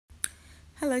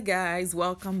Hello guys,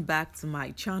 welcome back to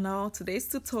my channel. Today's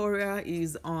tutorial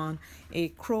is on a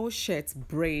crochet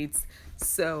braids.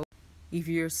 So if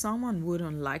you're someone who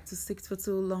wouldn't like to stick for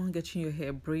too long getting your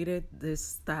hair braided, this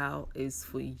style is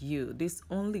for you. This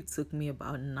only took me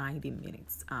about 90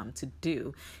 minutes to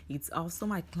do. It's also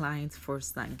my client's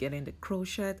first time getting the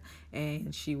crochet,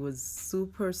 and she was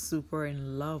super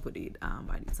in love with it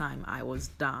by the time I was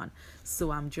done.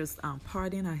 So I'm just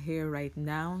parting her hair right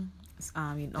now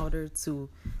in order to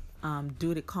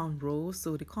do the cornrows.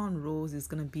 So the cornrows is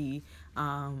gonna be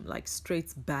like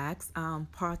straight backs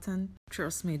pattern.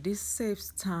 Trust me, this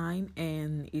saves time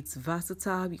and it's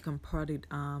versatile. You can part it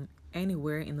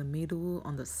anywhere in the middle,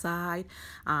 on the side,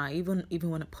 even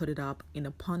want to put it up in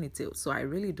a ponytail. So I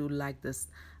really do like this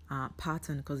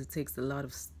pattern because it takes a lot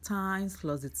of time,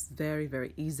 plus it's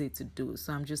very easy to do.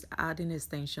 So I'm just adding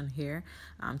extension here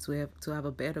to have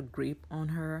a better grip on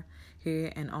her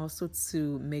hair, and also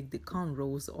to make the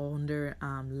cornrows under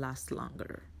last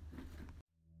longer.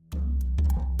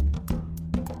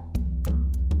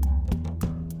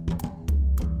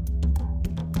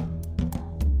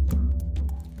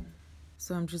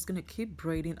 So I'm just gonna keep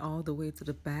braiding all the way to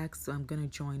the back. So I'm gonna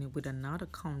join it with another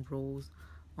cornrows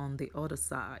on the other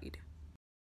side.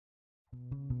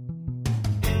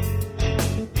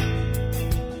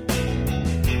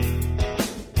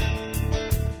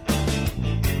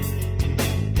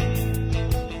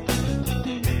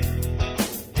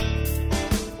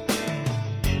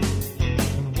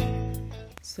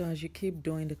 So as you keep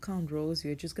doing the cornrows,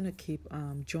 you're just gonna keep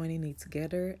joining it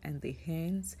together, and the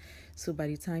hands. So by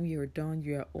the time you're done,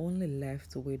 you're only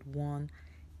left with one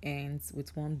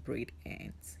braid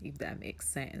end, if that makes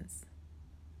sense.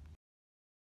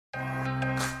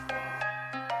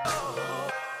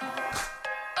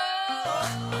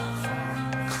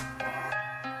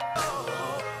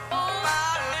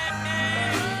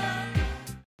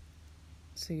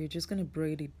 So you're just gonna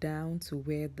braid it down to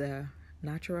where the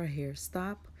natural hair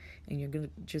stop, and you're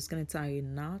just gonna tie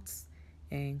in knots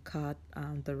and cut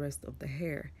the rest of the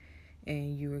hair.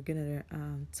 And you are gonna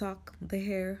tuck the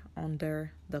hair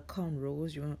under the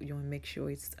cornrows. You want to make sure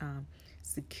it's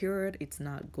secured, it's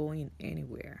not going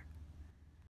anywhere.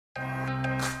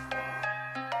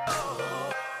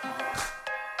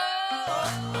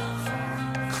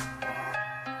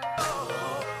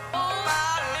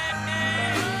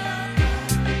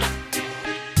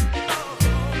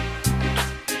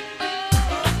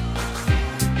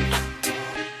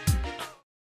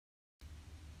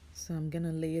 So I'm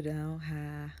gonna lay down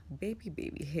her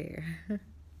baby hair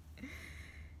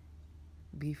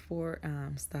before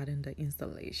starting the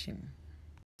installation.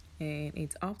 And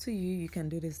it's up to you. You can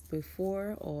do this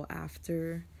before or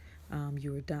after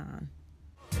you're done.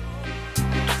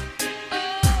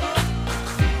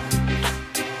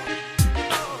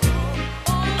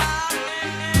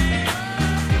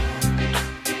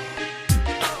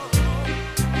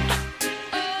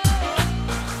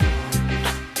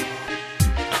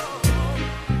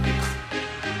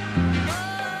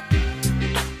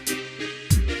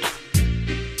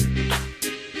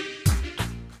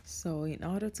 So in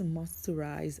order to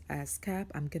moisturize our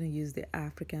scalp, I'm gonna use the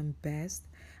African Best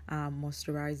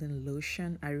moisturizing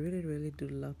lotion. I really do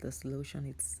love this lotion.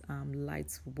 It's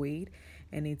lightweight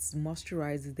and it's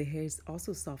moisturizes the hair. It's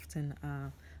also soften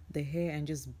the hair and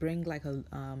just bring like a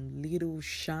little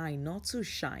shine, not too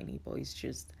shiny, but it's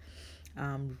just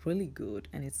really good,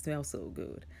 and it smells so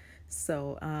good.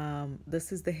 So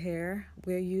this is the hair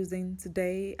we're using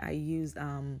today. I used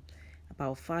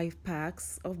about 5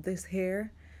 packs of this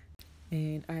hair.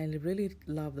 And I really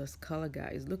love this color,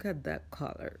 guys. Look at that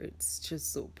color. It's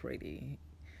just so pretty.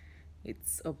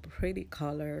 It's a pretty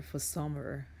color for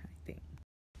summer, I think.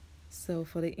 So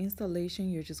for the installation,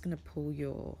 you're just gonna pull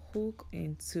your hook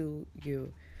into your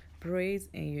braids,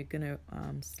 and you're gonna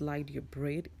slide your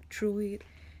braid through it,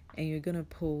 and you're gonna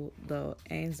pull the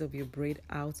ends of your braid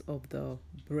out of the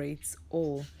braids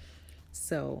hole.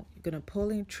 So you're gonna pull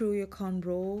in through your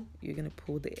cornrow. You're gonna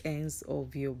pull the ends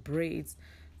of your braids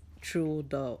through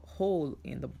the hole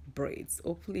in the braids.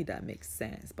 Hopefully that makes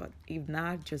sense, but if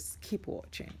not, just keep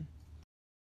watching.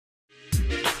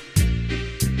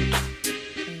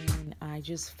 And I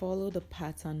just follow the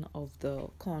pattern of the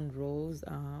cornrows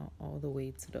all the way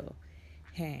to the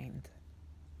hand.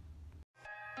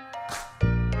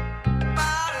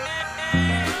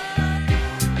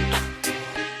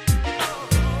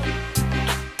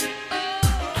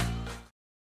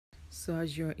 So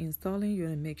as you're installing, you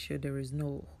want to make sure there is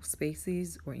no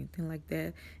spaces or anything like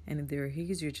that. And if there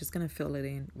is, you're just going to fill it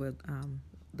in with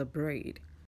the braid.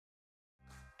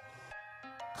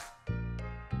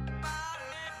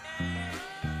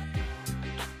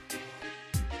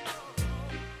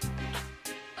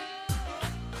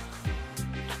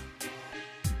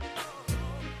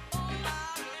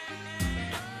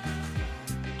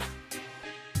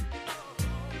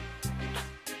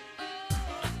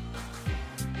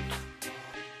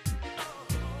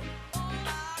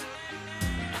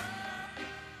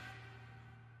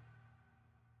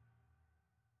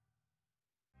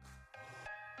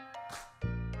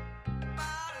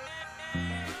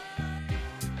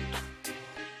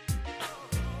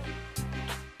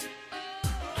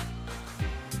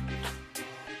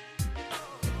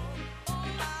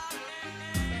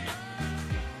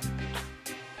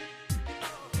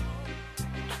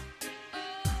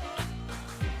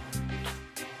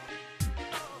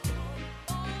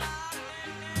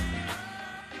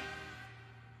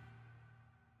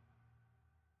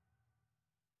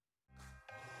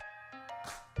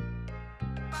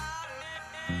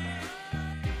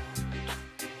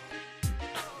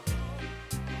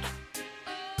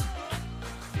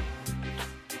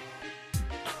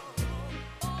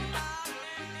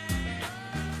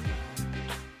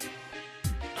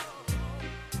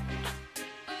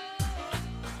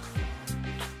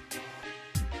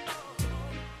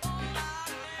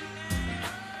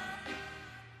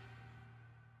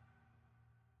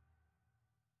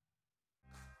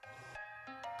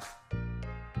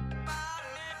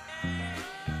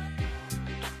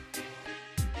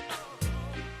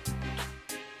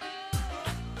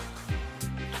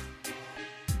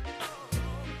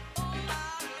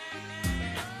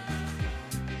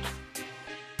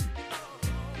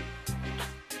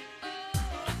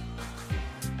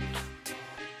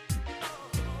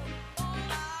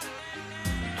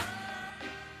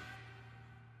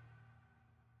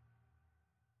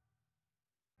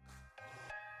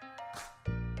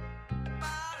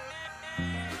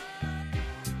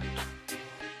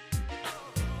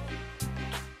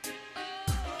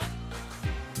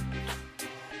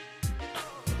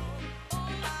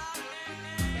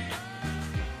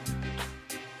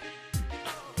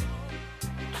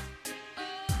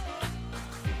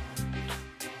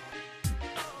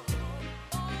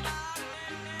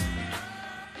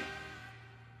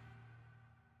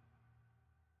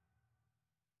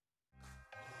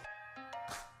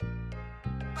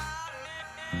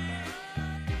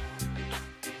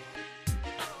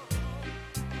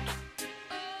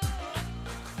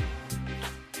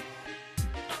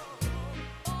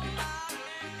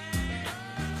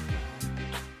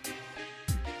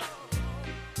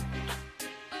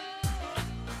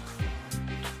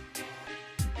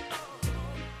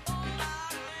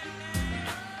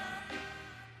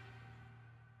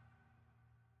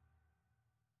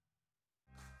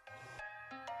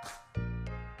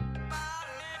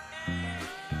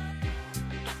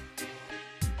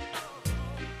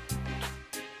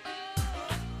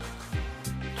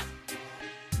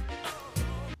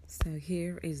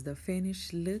 here is the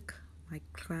finished look. My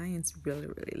clients really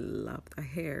loved the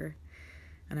hair,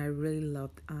 and I really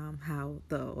loved how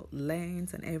the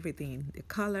length and everything, the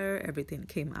color, everything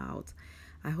came out.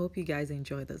 I hope you guys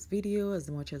enjoyed this video as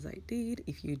much as I did.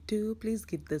 If you do, please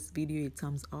give this video a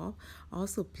thumbs up.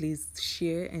 Also, please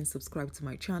share and subscribe to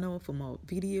my channel for more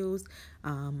videos.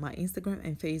 My Instagram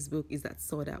and Facebook is at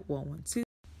sooooo112.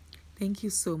 Thank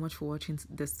you so much for watching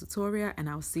this tutorial, and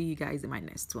I'll see you guys in my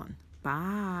next one.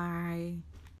 Bye.